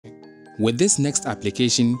With this next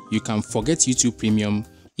application, you can forget YouTube Premium.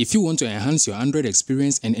 If you want to enhance your Android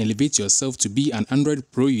experience and elevate yourself to be an Android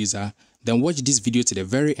Pro user, then watch this video to the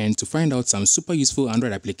very end to find out some super useful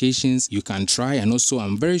Android applications you can try, and also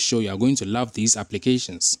I'm very sure you are going to love these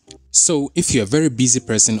applications. So if you're a very busy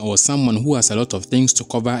person or someone who has a lot of things to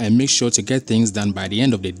cover and make sure to get things done by the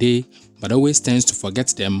end of the day but always tends to forget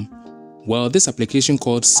them, well, this application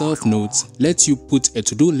called Self Notes lets you put a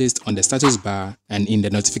to-do list on the status bar and in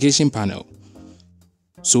the notification panel.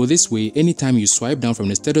 So this way, anytime you swipe down from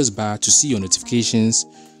the status bar to see your notifications,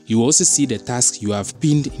 you will also see the task you have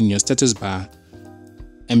pinned in your status bar.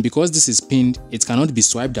 And because this is pinned, it cannot be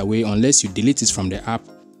swiped away unless you delete it from the app.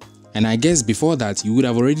 And I guess before that, you would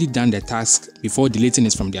have already done the task before deleting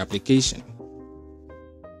it from the application.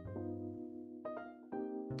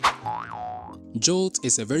 Jolt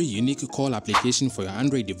is a very unique call application for your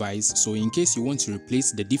Android device, so in case you want to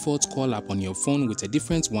replace the default call app on your phone with a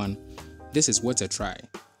different one, this is worth a try.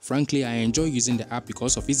 Frankly, I enjoy using the app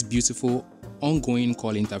because of its beautiful ongoing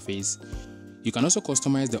call interface. You can also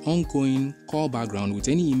customize the ongoing call background with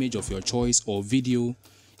any image of your choice or video.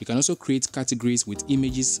 You can also create categories with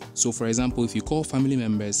images. So for example, if you call family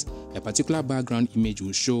members, a particular background image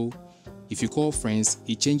will show. If you call friends,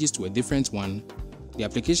 it changes to a different one. The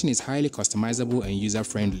application is highly customizable and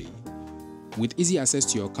user-friendly. With easy access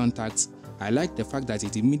to your contacts, I like the fact that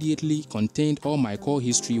it immediately contained all my call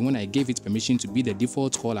history when I gave it permission to be the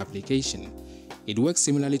default call application. It works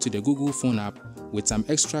similarly to the Google Phone app with some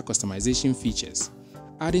extra customization features.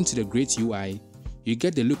 Adding to the great UI, you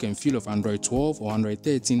get the look and feel of Android 12 or Android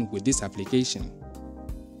 13 with this application.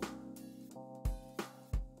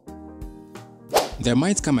 There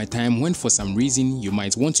might come a time when for some reason you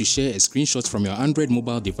might want to share a screenshot from your Android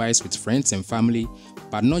mobile device with friends and family,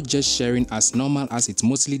 but not just sharing as normal as it's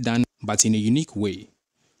mostly done, but in a unique way.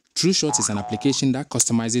 TrueShots is an application that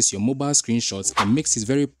customizes your mobile screenshots and makes it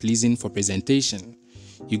very pleasing for presentation.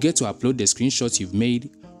 You get to upload the screenshots you've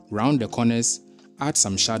made, round the corners, add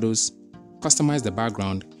some shadows, customize the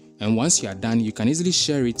background, and once you are done, you can easily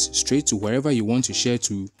share it straight to wherever you want to share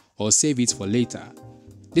to or save it for later.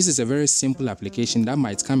 This is a very simple application that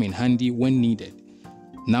might come in handy when needed.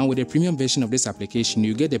 Now with the premium version of this application,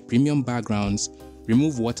 you get the premium backgrounds,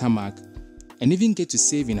 remove watermark, and even get to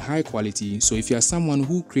save in high quality. So if you are someone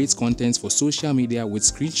who creates content for social media with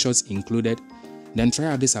screenshots included, then try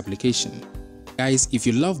out this application. Guys, if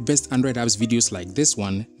you love best Android apps videos like this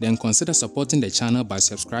one, then consider supporting the channel by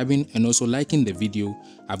subscribing and also liking the video.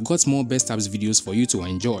 I've got more best apps videos for you to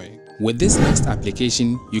enjoy. With this next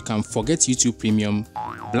application, you can forget YouTube Premium.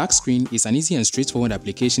 Black Screen is an easy and straightforward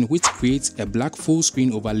application which creates a black full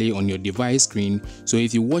screen overlay on your device screen. So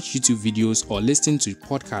if you watch YouTube videos or listen to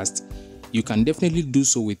podcasts, you can definitely do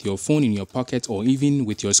so with your phone in your pocket or even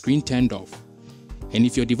with your screen turned off. And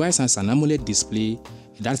if your device has an AMOLED display,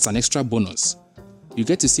 that's an extra bonus. You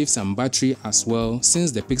get to save some battery as well,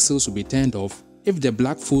 since the pixels will be turned off if the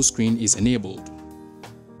black full screen is enabled.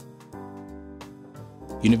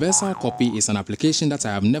 Universal Copy is an application that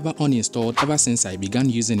I have never uninstalled ever since I began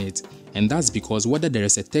using it, and that's because whether there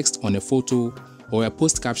is a text on a photo or a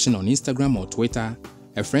post caption on Instagram or Twitter,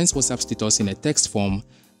 a friend's WhatsApp status in a text form,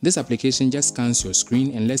 this application just scans your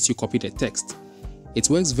screen and lets you copy the text. It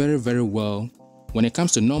works very well. When it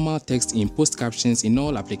comes to normal text in post captions in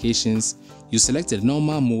all applications, you select the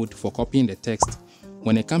normal mode for copying the text.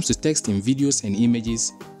 When it comes to text in videos and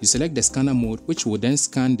images, you select the scanner mode, which will then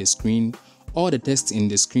scan the screen. All the text in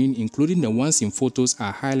the screen, including the ones in photos,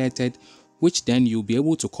 are highlighted, which then you'll be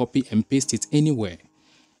able to copy and paste it anywhere.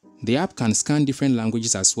 The app can scan different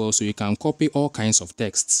languages as well, so you can copy all kinds of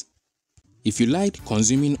texts. If you like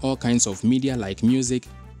consuming all kinds of media like music,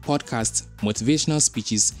 podcasts, motivational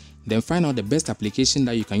speeches, then find out the best application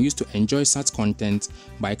that you can use to enjoy such content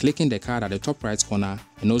by clicking the card at the top right corner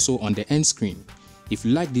and also on the end screen. If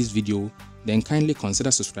you like this video, then kindly consider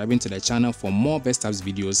subscribing to the channel for more best apps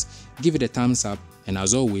videos, give it a thumbs up, and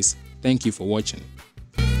as always, thank you for watching.